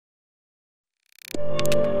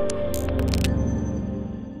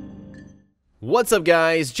What's up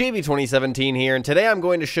guys, JB2017 here, and today I'm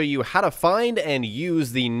going to show you how to find and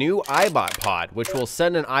use the new Eyebot Pod, which will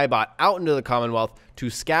send an Eyebot out into the Commonwealth to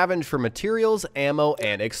scavenge for materials, ammo,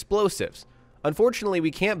 and explosives. Unfortunately,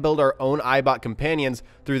 we can't build our own Eyebot companions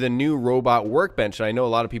through the new robot workbench, and I know a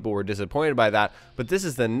lot of people were disappointed by that, but this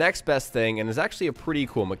is the next best thing and is actually a pretty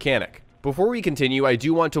cool mechanic. Before we continue, I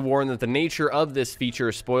do want to warn that the nature of this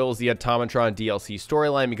feature spoils the Automatron DLC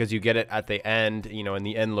storyline because you get it at the end, in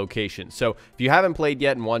the end location. So if you haven't played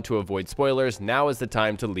yet and want to avoid spoilers, now is the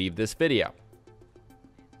time to leave this video.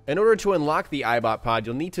 In order to unlock the Eyebot Pod,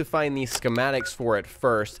 you'll need to find the schematics for it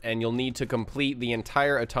first, and you'll need to complete the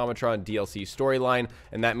entire Automatron DLC storyline,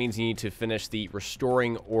 and that means you need to finish the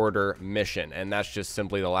Restoring Order mission, and that's just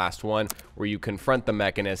simply the last one, where you confront the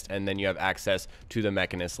Mechanist, and then you have access to the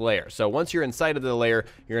Mechanist lair. So once you're inside of the lair,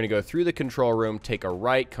 you're going to go through the control room, take a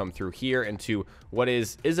right, come through here into what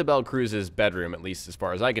is Isabel Cruz's bedroom, at least as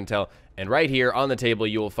far as I can tell. And right here on the table,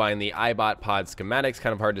 you will find the Eyebot Pod schematics,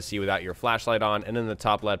 kind of hard to see without your flashlight on. And in the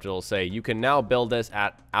top left, it'll say, you can now build this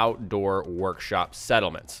at Outdoor Workshop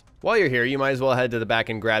Settlements. While you're here, you might as well head to the back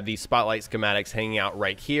and grab the Spotlight schematics hanging out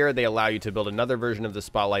right here. They allow you to build another version of the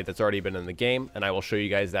Spotlight that's already been in the game, and I will show you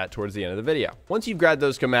guys that towards the end of the video. Once you've grabbed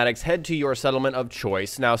those schematics, head to your settlement of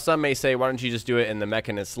choice. Now, some may say, why don't you just do it in the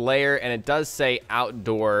Mechanist lair? And it does say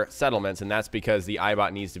Outdoor Settlements, and that's because the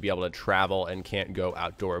Eyebot needs to be able to travel and can't go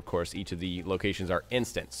outdoor. Of course, each of the locations are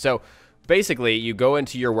instant. So basically, you go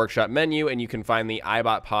into your workshop menu and you can find the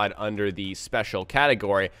Eyebot Pod under the special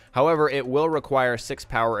category. However, it will require 6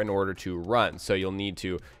 power in order to run. So you'll need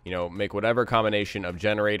to, make whatever combination of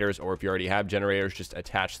generators, or if you already have generators, just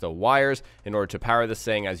attach the wires in order to power this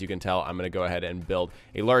thing. As you can tell, I'm going to go ahead and build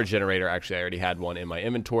a large generator. Actually, I already had one in my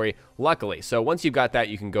inventory, luckily. So once you've got that,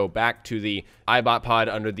 you can go back to the Eyebot Pod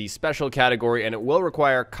under the special category, and it will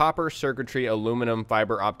require copper, circuitry, aluminum,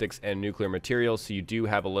 fiber optics, and nuclear materials. So you do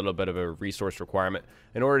have a little bit of a resource requirement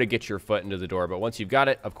in order to get your foot into the door. But once you've got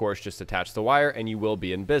it, of course, just attach the wire and you will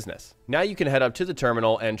be in business. Now you can head up to the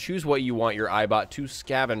terminal and choose what you want your Eyebot to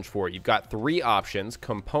scavenge for. You've got 3 options: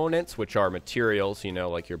 components, which are materials,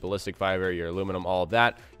 like your ballistic fiber, your aluminum, all of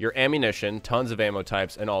that, your ammunition, tons of ammo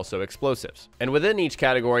types, and also explosives. And within each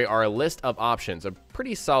category are a list of options, a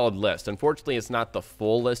pretty solid list. Unfortunately, it's not the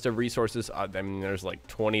full list of resources. I mean, there's like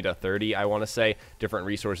 20 to 30, I want to say, different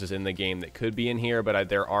resources in the game that could be in here, but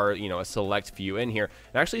there are, a select few in here,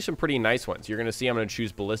 and actually some pretty nice ones. You're going to see I'm going to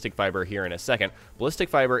choose ballistic fiber here in a second. Ballistic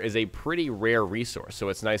fiber is a pretty rare resource, so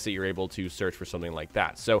it's nice that you're able to search for something like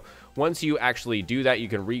that. So once you actually do that, you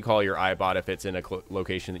can recall your Eyebot if it's in a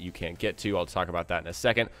location that you can't get to. I'll talk about that in a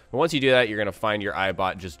second. But once you do that, you're going to find your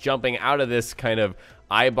Eyebot just jumping out of this kind of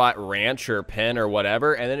Eyebot ranch or pen or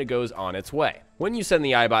whatever, and then it goes on its way. When you send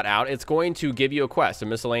the Eyebot out, it's going to give you a quest, a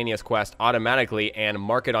miscellaneous quest, automatically, and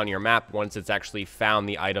mark it on your map once it's actually found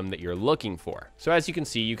the item that you're looking for. So as you can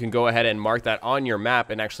see, you can go ahead and mark that on your map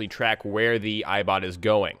and actually track where the Eyebot is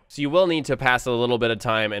going. So you will need to pass a little bit of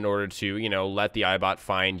time in order to, let the Eyebot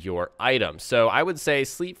find your item. So I would say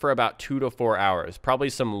sleep for about 2 to 4 hours. Probably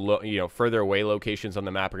some, further away locations on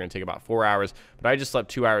the map are going to take about 4 hours, but I just slept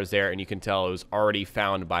 2 hours there, and you can tell it was already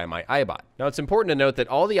found by my Eyebot. Now, it's important to note that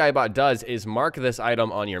all the Eyebot does is mark this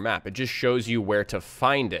item on your map. It just shows you where to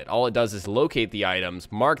find it. All it does is locate the items,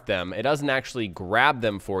 mark them. It doesn't actually grab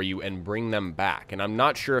them for you and bring them back. And I'm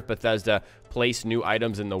not sure if Bethesda place new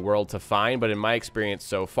items in the world to find, but in my experience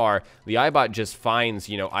so far, the Eyebot just finds,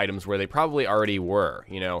 items where they probably already were,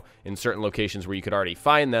 in certain locations where you could already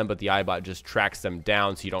find them, but the Eyebot just tracks them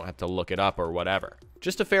down so you don't have to look it up or whatever.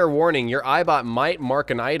 Just a fair warning, your Eyebot might mark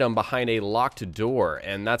an item behind a locked door,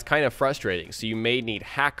 and that's kind of frustrating. So you may need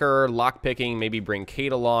hacker, lockpicking, maybe bring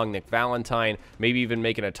Kate along, Nick Valentine, maybe even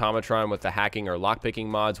make an Automatron with the hacking or lockpicking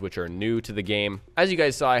mods, which are new to the game. As you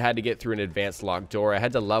guys saw, I had to get through an advanced locked door. I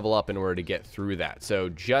had to level up in order to get through that. So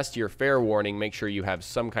just your fair warning, make sure you have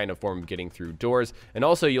some kind of form of getting through doors. And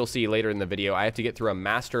also, you'll see later in the video, I have to get through a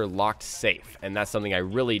master locked safe, and that's something I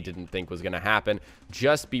really didn't think was going to happen.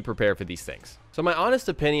 Just be prepared for these things. So my honest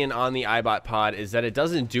opinion on the Eyebot Pod is that it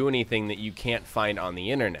doesn't do anything that you can't find on the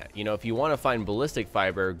internet. If you want to find ballistic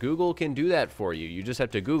fiber, Google can do that for you. You just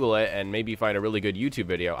have to Google it and maybe find a really good YouTube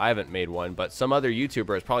video. I haven't made one, but some other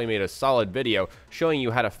YouTuber has probably made a solid video showing you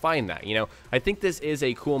how to find that. I think this is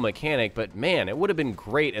a cool mechanic, but man, it would have been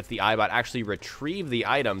great if the Eyebot actually retrieved the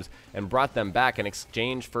items and brought them back in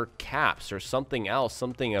exchange for caps or something else,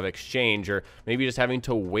 something of exchange, or maybe just having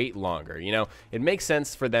to wait longer. It makes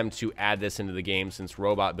sense for them to add this into the game since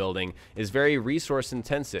robot building is very resource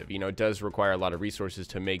intensive. It does require a lot of resources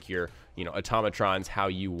to make your, automatrons how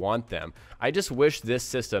you want them. I just wish this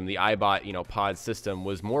system, the Eyebot, pod system,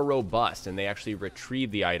 was more robust and they actually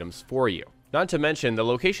retrieve the items for you. Not to mention, the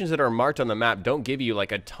locations that are marked on the map don't give you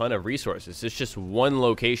like a ton of resources. It's just one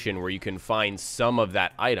location where you can find some of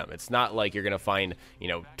that item. It's not like you're going to find,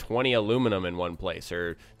 20 aluminum in one place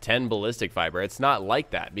or 10 ballistic fiber. It's not like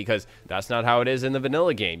that, because that's not how it is in the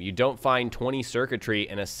vanilla game. You don't find 20 circuitry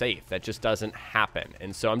in a safe. That just doesn't happen.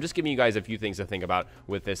 And so I'm just giving you guys a few things to think about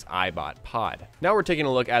with this Eyebot Pod. Now we're taking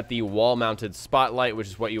a look at the wall-mounted spotlight, which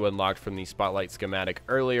is what you unlocked from the spotlight schematic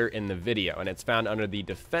earlier in the video, and it's found under the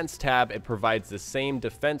defense tab. It provides the same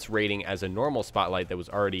defense rating as a normal spotlight that was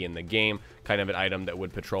already in the game, kind of an item that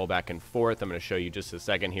would patrol back and forth. I'm going to show you just a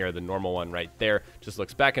second here. The normal one right there just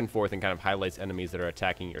looks back and forth and kind of highlights enemies that are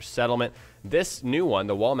attacking your settlement. This new one,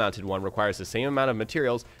 the wall-mounted one, requires the same amount of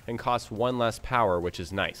materials and costs one less power, which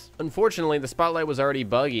is nice. Unfortunately, the spotlight was already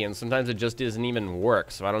buggy, and sometimes it just doesn't even work,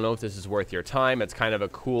 so I don't know if this is worth your time. It's kind of a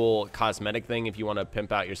cool cosmetic thing if you want to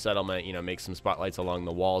pimp out your settlement, make some spotlights along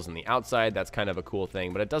the walls and the outside. That's kind of a cool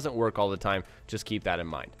thing, but it doesn't work all the time. Just keep that in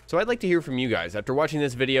mind. So I'd like to hear from you guys. After watching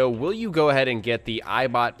this video, will you go ahead and get the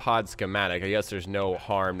Eyebot Pod schematic? I guess there's no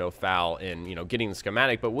harm, no foul in, getting the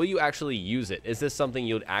schematic, but will you actually use it? Is this something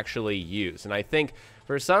you'd actually use? And I think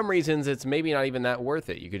for some reasons, it's maybe not even that worth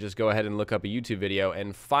it. You could just go ahead and look up a YouTube video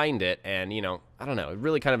and find it, and, I don't know. It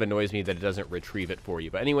really kind of annoys me that it doesn't retrieve it for you.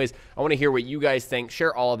 But anyways, I want to hear what you guys think.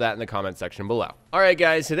 Share all of that in the comment section below. All right,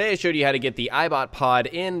 guys, today I showed you how to get the Eyebot Pod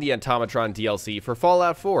in the Automatron DLC for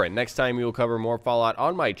Fallout 4, and next time we will cover more Fallout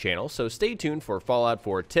on my channel, so stay tuned for Fallout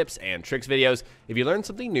 4 tips and tricks videos. If you learned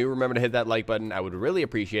something new, remember to hit that like button. I would really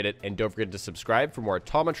appreciate it, and don't forget to subscribe for more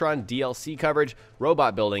Automatron DLC coverage,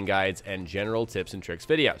 robot building guides, and general tips and tricks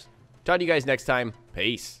videos. Talk to you guys next time.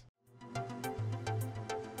 Peace.